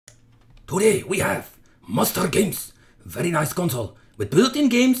Today we have Monster Games. Very nice console with built-in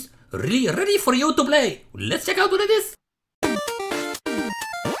games really ready for you to play. Let's check out what it is.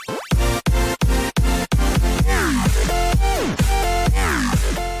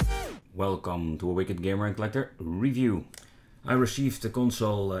 Welcome to a Wicked Gamer and Collector review. I received the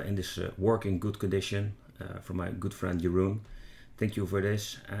console in this working good condition from my good friend Jeroen. Thank you for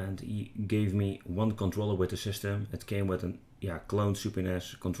this, and he gave me one controller with the system. It came with an clone Super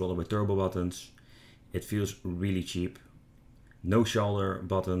NES controller with turbo buttons. It feels really cheap. No shoulder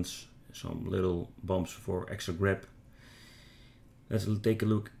buttons, some little bumps for extra grip. Let's take a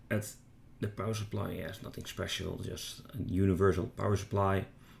look at the power supply. Yes, nothing special, just a universal power supply.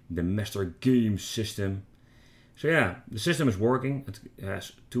 The Master Games system. So yeah, the system is working. It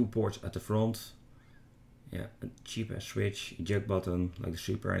has two ports at the front. Yeah, a cheap ass switch, eject button like the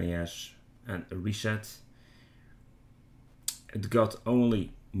Super NES, and a reset. It got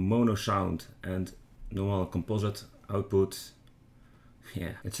only mono sound and normal composite output.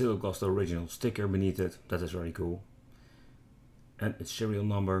 Yeah, it still got the original sticker beneath it. That is very cool. And its serial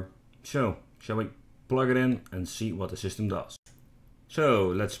number. So, shall we plug it in and see what the system does? So,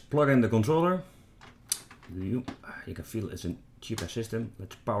 let's plug in the controller. You can feel it's a cheap ass system.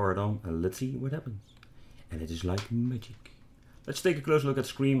 Let's power it on and let's see what happens. And it is like magic. Let's take a close look at the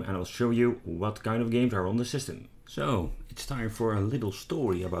screen and I'll show you what kind of games are on the system. So, it's time for a little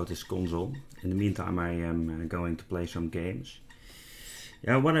story about this console. In the meantime, I am going to play some games.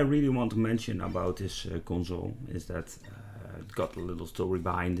 Yeah, what I really want to mention about this console is that it got a little story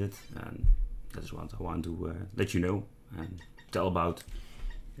behind it, and that's what I want to let you know and tell about.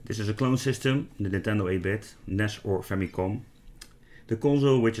 This is a clone system, the Nintendo 8-bit, NES or Famicom. The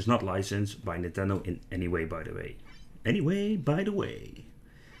console which is not licensed by Nintendo in any way, by the way.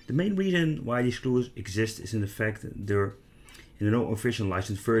 The main reason why these screws exist is in the fact that no official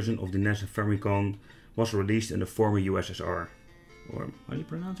licensed version of the NES and Famicom was released in the former USSR. Or how do you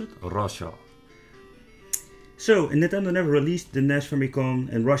pronounce it? Russia. So, Nintendo never released the NES Famicom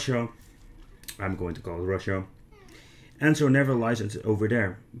in Russia. I'm going to call it Russia. And so never licensed it over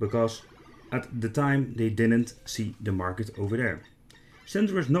there, because at the time they didn't see the market over there.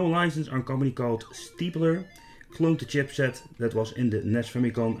 Since there was no license, our company called Steepler cloned the chipset that was in the NES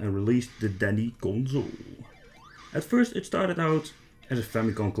Famicom and released the Dandy console. At first it started out as a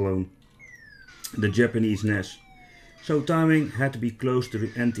Famicom clone, the Japanese NES. So timing had to be close to the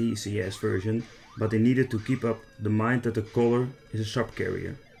NTCS version, but they needed to keep up the mind that the color is a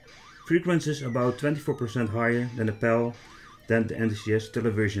subcarrier. Frequencies about 24% higher than the PAL than the NTCS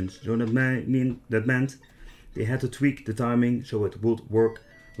televisions, so that meant they had to tweak the timing so it would work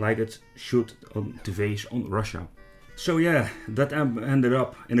like it should on TVs on Russia. So yeah, that ended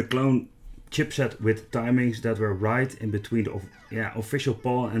up in a clone chipset with timings that were right in between the official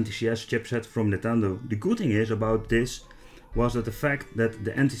PAL and NTCS chipset from Nintendo. The good thing is about this was that the fact that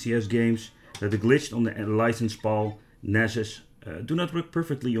the NTCS games that glitched on the licensed PAL NESs do not work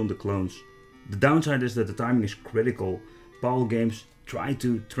perfectly on the clones. The downside is that the timing is critical. PAL games tend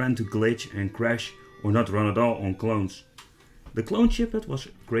to glitch and crash or not run at all on clones. The clone chipset was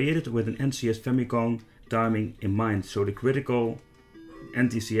created with an NTCS Famicom timing in mind, so the critical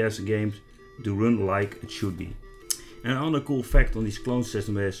NTCS games do run like it should be. And another cool fact on this clone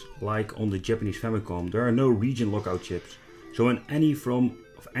system is, like on the Japanese Famicom, there are no region lockout chips, so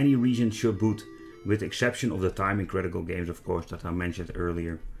any region should boot, with the exception of the timing critical games, of course, that I mentioned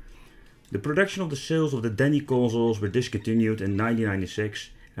earlier. The production of the sales of the Dandy consoles were discontinued in 1996,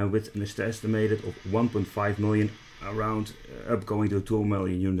 and with an estimated of 1.5 million around, up going to 2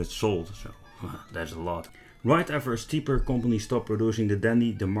 million units sold, so that's a lot. Right after a steeper company stopped producing the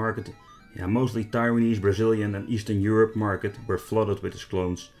Dandy, the market, mostly Taiwanese, Brazilian and Eastern Europe market, were flooded with its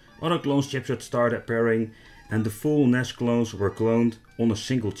clones. Other clones chipsets started appearing, and the full NES clones were cloned on a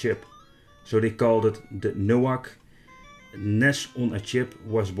single chip. So they called it the NOAC. NES on a chip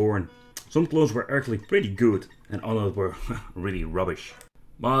was born. Some clones were actually pretty good and others were really rubbish.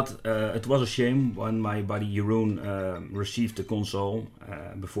 But it was a shame when my buddy Jeroen received the console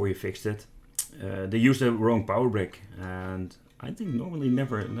before he fixed it. They used the wrong power brick, and I think normally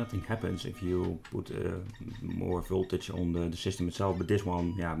nothing happens if you put more voltage on the system itself, but this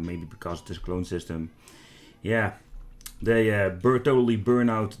one, maybe because it's a clone system, they totally burn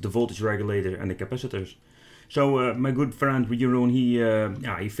out the voltage regulator and the capacitors. So my good friend Jeroen,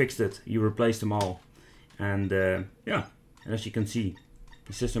 he fixed it, he replaced them all, and as you can see,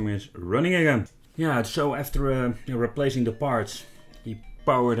 the system is running again. So after replacing the parts, he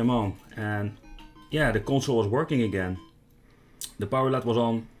powered them on, and the console was working again. The power LED was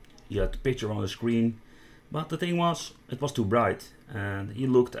on, you had the picture on the screen, but the thing was, it was too bright, and he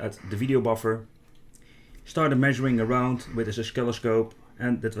looked at the video buffer, started measuring around with his oscilloscope,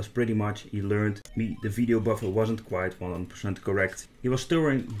 and that was pretty much he learned the video buffer wasn't quite 100% correct. He was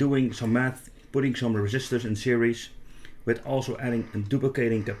still doing some math, putting some resistors in series, with also adding and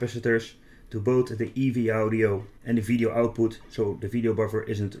duplicating capacitors to both the EV audio and the video output, so the video buffer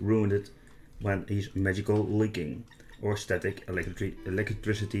isn't ruined when he's magical leaking or static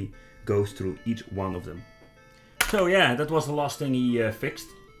electricity goes through each one of them. So yeah, that was the last thing he fixed,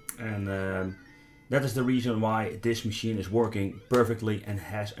 and that is the reason why this machine is working perfectly and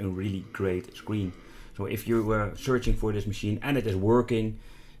has a really great screen. So if you were searching for this machine and it is working,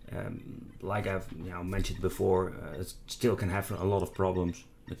 like I've mentioned before, it still can have a lot of problems,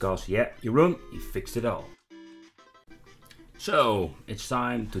 because yeah, Jeroen, he fixed it all. So it's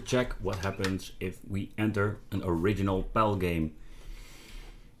time to check what happens if we enter an original PAL game.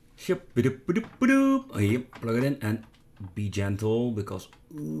 Yep, plug it in and be gentle, because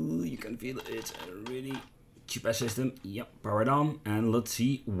you can feel it's a really cheap ass system. Yep, power it on and let's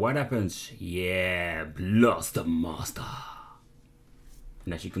see what happens. Yeah, Blaster Master.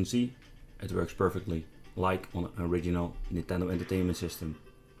 And as you can see, it works perfectly, like on an original Nintendo Entertainment System.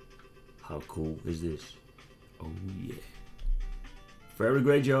 How cool is this? Oh yeah. Very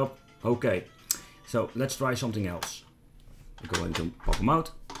great job. Okay, so let's try something else. We're going to pop them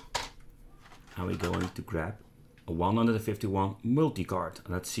out. And we're going to grab a 151 multi-card.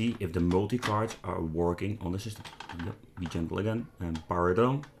 Let's see if the multi-cards are working on the system. Yep, be gentle again and power it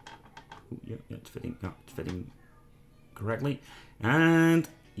on. Ooh, yeah, it's fitting. Yeah, it's fitting correctly. And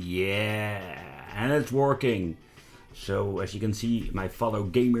yeah, and it's working. So as you can see, my fellow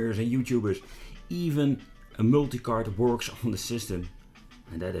gamers and YouTubers, even a multi-card works on the system,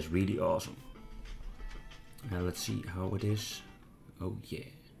 and that is really awesome. Now let's see how it is. Oh yeah.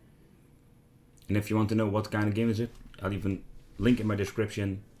 And if you want to know what kind of game is it, I'll even link in my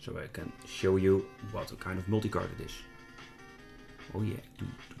description so I can show you what kind of multi-card it is. Oh yeah.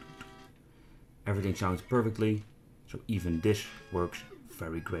 Everything sounds perfectly, so even this works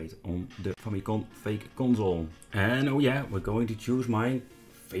very great on the Famicom fake console. And oh yeah, we're going to choose my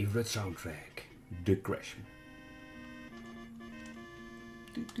favorite soundtrack, The Crash.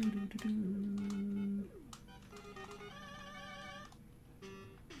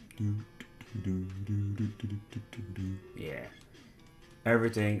 Yeah,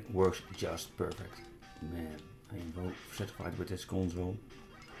 everything works just perfect. Man, I am so satisfied with this console.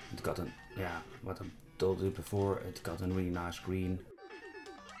 It got an, yeah, what I told you before, it got a really nice screen.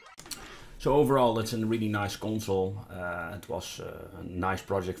 So overall, it's a really nice console. It was a nice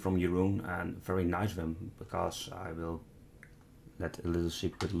project from Jeroen, and very nice of him, because I will let a little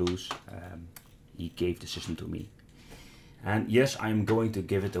secret loose. He gave the system to me. And yes, I'm going to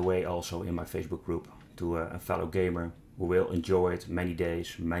give it away also in my Facebook group to a fellow gamer who will enjoy it many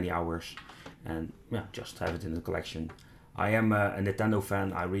days, many hours, and yeah, just have it in the collection. I am a Nintendo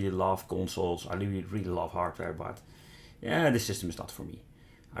fan. I really love consoles. I really love hardware, but yeah, this system is not for me.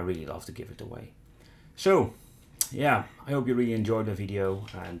 I really love to give it away. So yeah, I hope you really enjoyed the video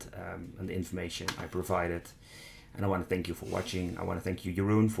and the information I provided. And I want to thank you for watching. I want to thank you,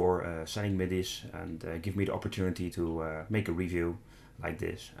 Jeroen, for sending me this and give me the opportunity to make a review like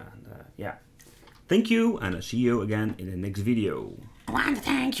this. And yeah, thank you, and I'll see you again in the next video. I want to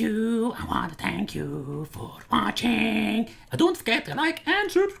thank you for watching. And don't forget to like and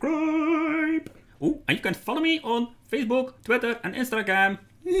subscribe. Oh, and you can follow me on Facebook, Twitter and Instagram.